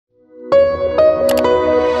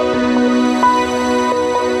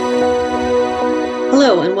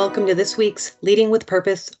Hello, and welcome to this week's Leading with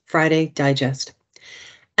Purpose Friday Digest.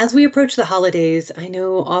 As we approach the holidays, I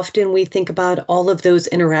know often we think about all of those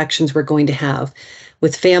interactions we're going to have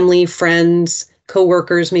with family, friends,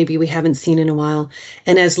 coworkers, maybe we haven't seen in a while.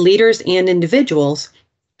 And as leaders and individuals,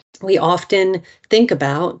 we often think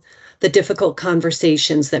about the difficult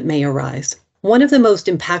conversations that may arise. One of the most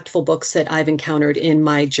impactful books that I've encountered in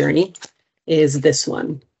my journey is this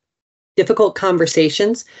one. Difficult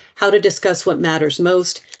Conversations, How to Discuss What Matters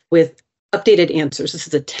Most with Updated Answers. This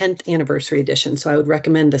is a 10th anniversary edition, so I would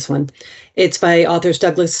recommend this one. It's by authors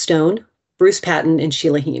Douglas Stone, Bruce Patton, and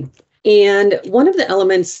Sheila Heen. And one of the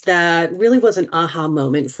elements that really was an aha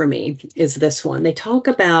moment for me is this one. They talk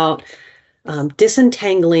about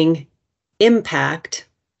disentangling impact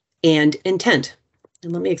and intent.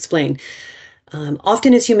 And let me explain.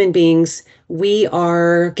 Often as human beings, we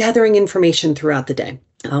are gathering information throughout the day.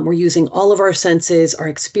 We're using all of our senses, our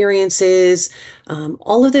experiences,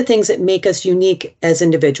 all of the things that make us unique as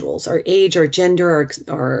individuals, our age, our gender,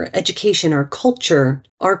 our education, our culture,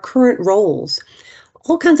 our current roles,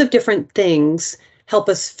 all kinds of different things help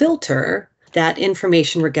us filter that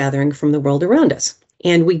information we're gathering from the world around us.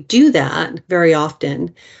 And we do that very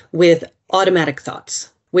often with automatic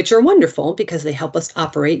thoughts, which are wonderful because they help us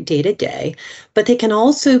operate day to day, but they can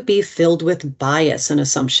also be filled with bias and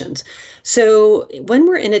assumptions. So when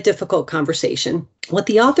we're in a difficult conversation, what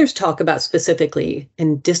the authors talk about specifically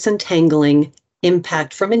in disentangling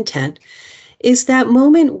impact from intent is that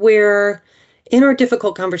moment where in our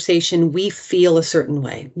difficult conversation, we feel a certain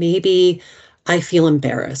way. Maybe I feel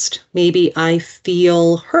embarrassed. Maybe I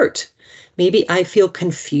feel hurt. Maybe I feel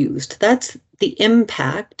confused. That's the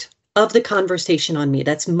impact of the conversation on me.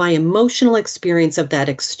 That's my emotional experience of that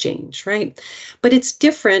exchange, right? But it's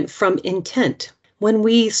different from intent. When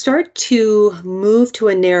we start to move to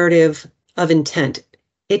a narrative of intent,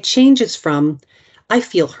 it changes from I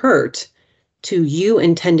feel hurt to you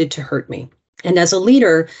intended to hurt me. And as a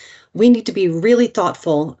leader, we need to be really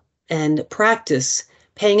thoughtful and practice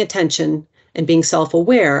paying attention and being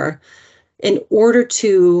self-aware in order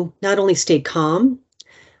to not only stay calm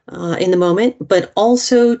in the moment, but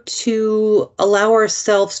also to allow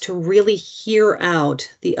ourselves to really hear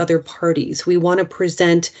out the other parties. We want to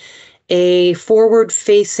present a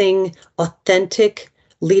forward-facing, authentic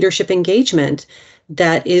leadership engagement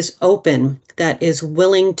that is open, that is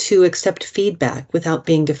willing to accept feedback without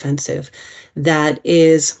being defensive, that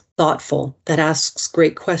is thoughtful, that asks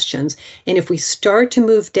great questions. And if we start to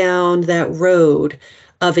move down that road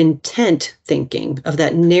of intent thinking, of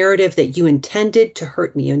that narrative that you intended to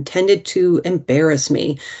hurt me, you intended to embarrass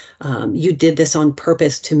me, you did this on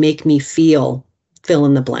purpose to make me feel, fill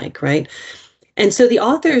in the blank, right? And so the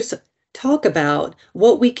authors talk about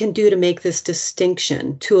what we can do to make this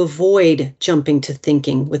distinction, to avoid jumping to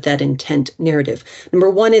thinking with that intent narrative.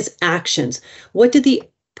 Number one is actions. What did the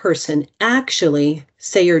person actually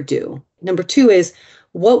say or do? Number two is,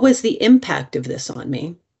 what was the impact of this on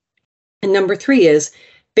me? And number three is,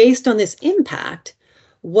 based on this impact,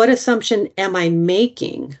 what assumption am I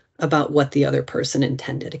making about what the other person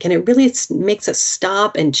intended? Again, it really makes us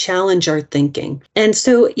stop and challenge our thinking. And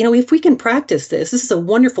so, if we can practice this is a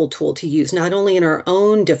wonderful tool to use, not only in our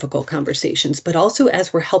own difficult conversations, but also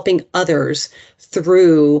as we're helping others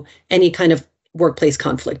through any kind of workplace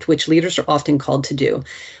conflict, which leaders are often called to do.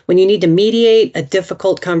 When you need to mediate a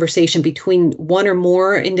difficult conversation between one or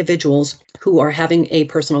more individuals who are having a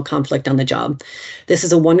personal conflict on the job, this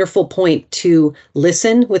is a wonderful point to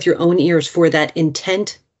listen with your own ears for that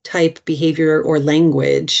intent type behavior or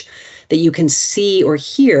language that you can see or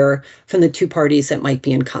hear from the two parties that might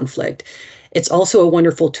be in conflict. It's also a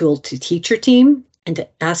wonderful tool to teach your team and to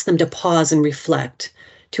ask them to pause and reflect,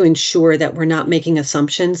 to ensure that we're not making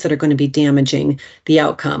assumptions that are going to be damaging the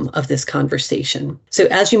outcome of this conversation. So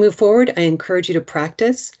as you move forward, I encourage you to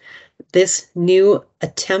practice this new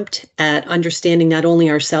attempt at understanding not only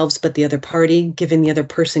ourselves, but the other party, giving the other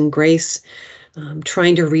person grace,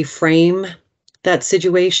 trying to reframe that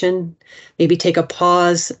situation, maybe take a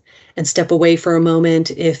pause and step away for a moment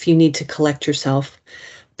if you need to collect yourself,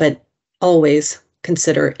 but always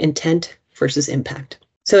consider intent versus impact.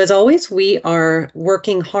 So as always, we are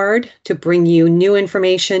working hard to bring you new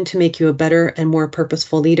information to make you a better and more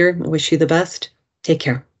purposeful leader. I wish you the best. Take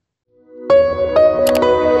care.